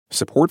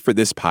Support for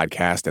this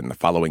podcast and the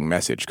following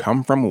message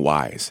come from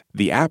Wise,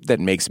 the app that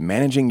makes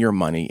managing your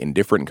money in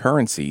different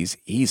currencies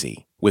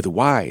easy. With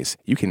Wise,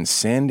 you can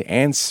send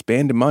and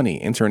spend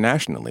money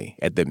internationally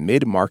at the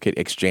mid-market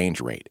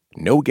exchange rate.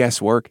 No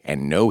guesswork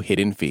and no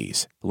hidden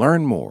fees.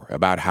 Learn more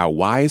about how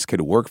Wise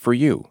could work for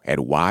you at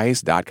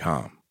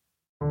wise.com.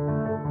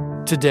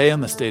 Today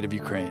on the State of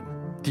Ukraine,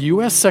 the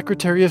U.S.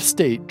 Secretary of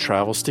State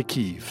travels to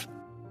Kyiv.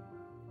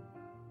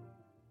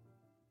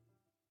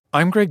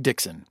 I'm Greg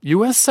Dixon.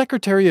 U.S.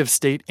 Secretary of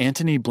State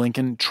Antony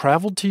Blinken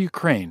traveled to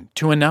Ukraine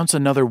to announce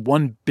another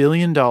 $1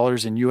 billion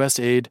in U.S.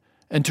 aid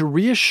and to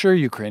reassure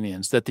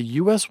Ukrainians that the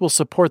U.S. will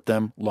support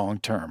them long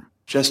term.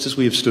 Just as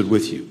we have stood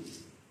with you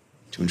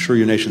to ensure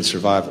your nation's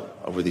survival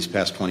over these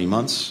past 20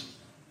 months,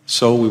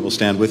 so we will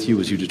stand with you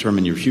as you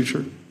determine your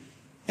future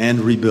and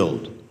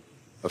rebuild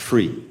a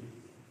free,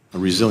 a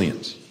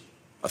resilient,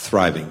 a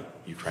thriving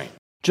Ukraine.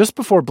 Just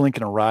before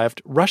Blinken arrived,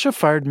 Russia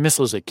fired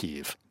missiles at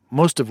Kyiv,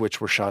 most of which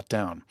were shot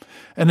down.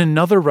 And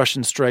another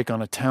Russian strike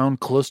on a town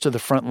close to the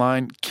front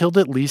line killed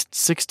at least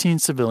 16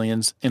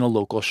 civilians in a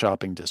local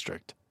shopping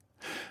district.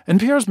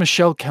 NPR's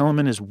Michelle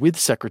Kellerman is with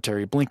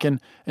Secretary Blinken,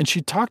 and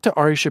she talked to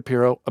Ari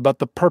Shapiro about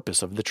the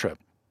purpose of the trip.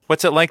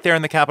 What's it like there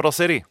in the capital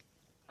city?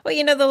 Well,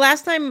 the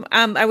last time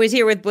I was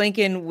here with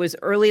Blinken was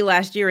early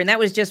last year, and that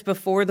was just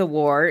before the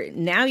war.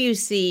 Now you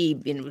see,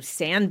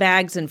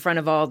 sandbags in front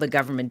of all the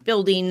government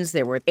buildings.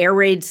 There were air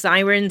raid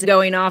sirens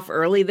going off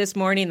early this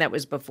morning. That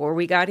was before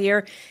we got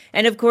here.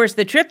 And of course,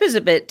 the trip is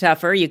a bit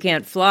tougher. You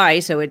can't fly,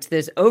 so it's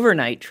this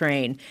overnight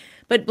train.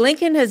 But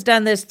Blinken has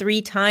done this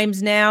 3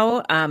 times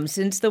now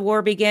since the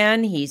war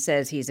began. He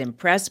says he's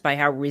impressed by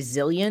how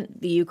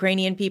resilient the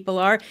Ukrainian people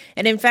are.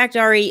 And in fact,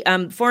 Ari,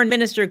 Foreign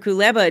Minister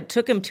Kuleba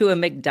took him to a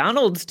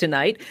McDonald's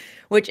tonight,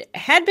 which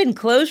had been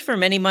closed for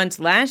many months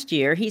last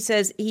year. He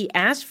says he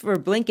asked for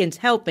Blinken's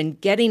help in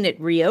getting it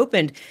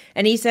reopened,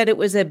 and he said it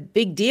was a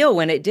big deal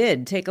when it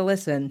did. Take a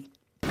listen.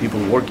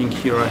 People working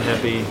here are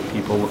happy.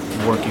 People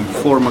working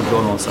for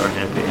McDonald's are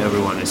happy.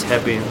 Everyone is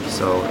happy.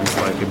 So it's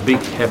like a big,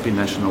 happy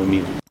national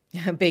meal.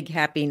 A big,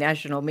 happy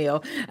national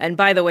meal. And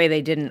by the way,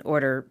 they didn't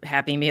order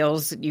Happy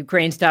Meals.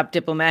 Ukraine's top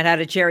diplomat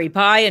had a cherry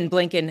pie, and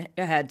Blinken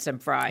had some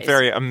fries.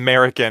 Very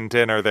American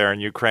dinner there in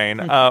Ukraine.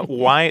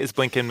 Why is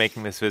Blinken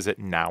making this visit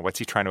now? What's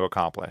he trying to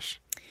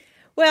accomplish?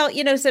 Well,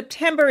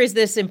 September is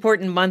this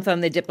important month on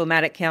the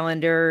diplomatic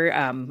calendar.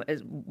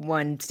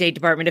 One State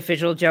Department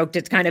official joked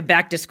it's kind of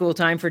back to school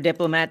time for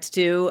diplomats,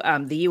 too.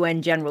 The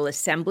UN General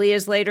Assembly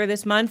is later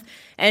this month,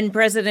 and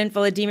President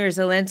Volodymyr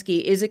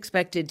Zelensky is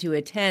expected to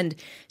attend.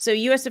 So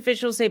U.S.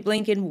 officials say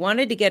Blinken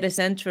wanted to get a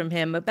sense from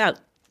him about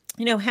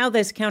how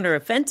this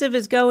counteroffensive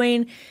is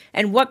going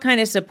and what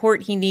kind of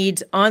support he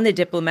needs on the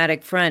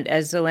diplomatic front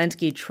as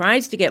Zelensky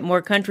tries to get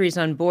more countries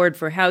on board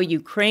for how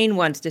Ukraine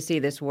wants to see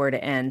this war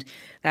to end.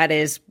 That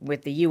is,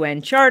 with the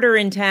UN Charter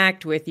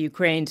intact, with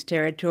Ukraine's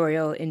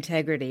territorial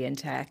integrity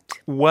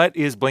intact. What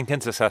is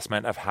Blinken's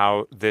assessment of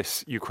how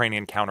this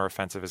Ukrainian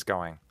counteroffensive is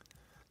going?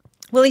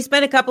 Well, he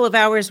spent a couple of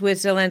hours with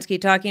Zelensky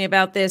talking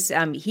about this.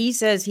 He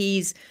says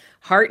he's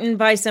heartened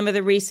by some of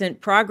the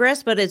recent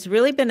progress, but it's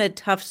really been a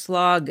tough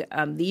slog.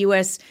 The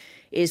U.S.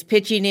 is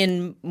pitching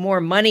in more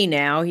money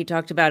now. He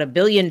talked about $1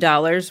 billion.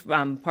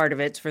 Part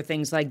of it's for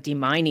things like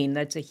demining.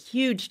 That's a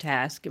huge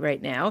task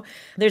right now.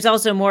 There's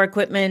also more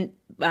equipment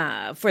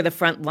for the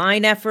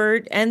frontline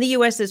effort, and the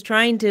U.S. is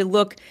trying to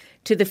look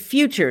to the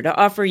future to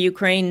offer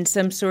Ukraine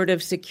some sort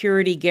of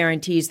security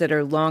guarantees that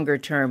are longer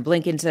term.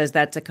 Blinken says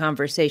that's a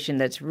conversation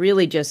that's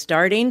really just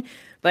starting.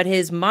 But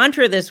his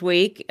mantra this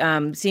week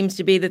seems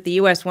to be that the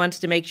U.S. wants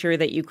to make sure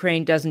that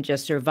Ukraine doesn't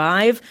just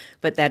survive,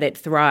 but that it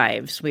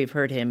thrives. We've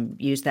heard him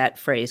use that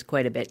phrase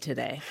quite a bit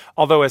today.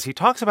 Although as he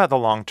talks about the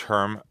long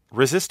term,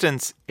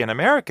 resistance in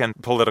American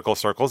political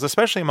circles,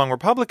 especially among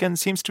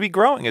Republicans, seems to be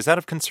growing. Is that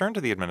of concern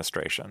to the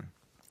administration?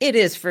 It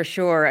is for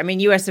sure. I mean,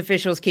 U.S.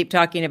 officials keep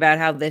talking about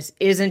how this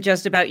isn't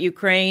just about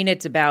Ukraine.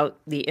 It's about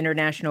the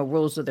international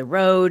rules of the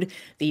road,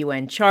 the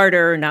UN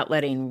Charter, not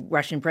letting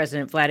Russian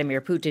President Vladimir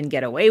Putin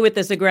get away with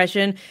this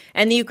aggression.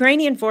 And the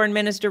Ukrainian foreign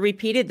minister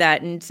repeated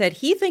that and said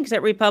he thinks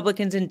that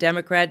Republicans and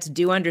Democrats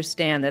do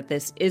understand that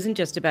this isn't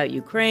just about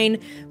Ukraine,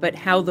 but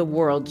how the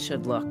world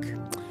should look.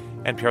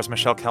 NPR's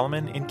Michelle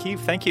Kellerman in Kyiv.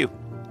 Thank you.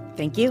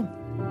 Thank you.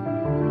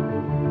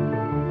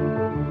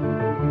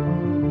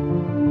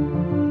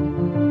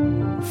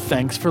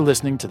 Thanks for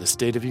listening to The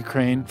State of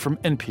Ukraine from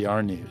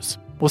NPR News.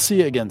 We'll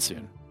see you again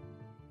soon.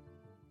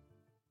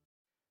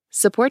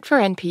 Support for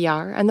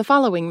NPR and the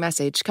following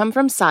message come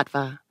from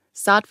Saatva.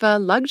 Saatva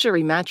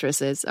luxury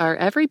mattresses are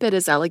every bit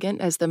as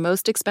elegant as the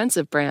most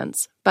expensive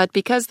brands, but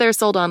because they're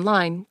sold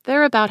online,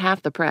 they're about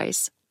half the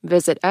price.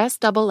 Visit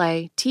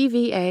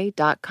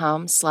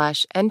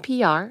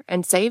SAATVA.com/NPR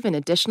and save an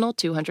additional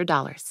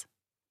 $200.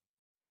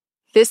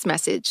 This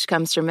message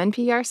comes from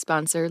NPR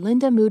sponsor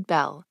Linda Mood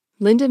Bell.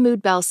 Linda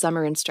Mood Bell's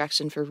summer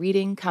instruction for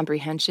reading,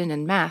 comprehension,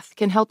 and math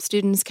can help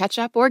students catch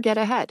up or get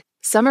ahead.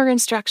 Summer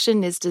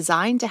instruction is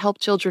designed to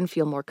help children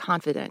feel more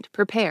confident,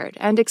 prepared,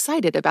 and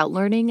excited about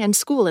learning and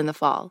school in the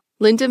fall.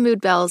 Linda Mood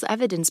Bell's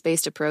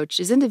evidence-based approach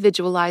is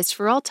individualized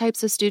for all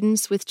types of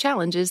students with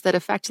challenges that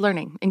affect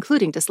learning,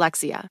 including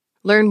dyslexia.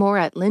 Learn more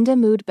at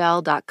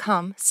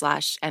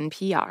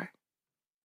lindamoodbell.com/NPR.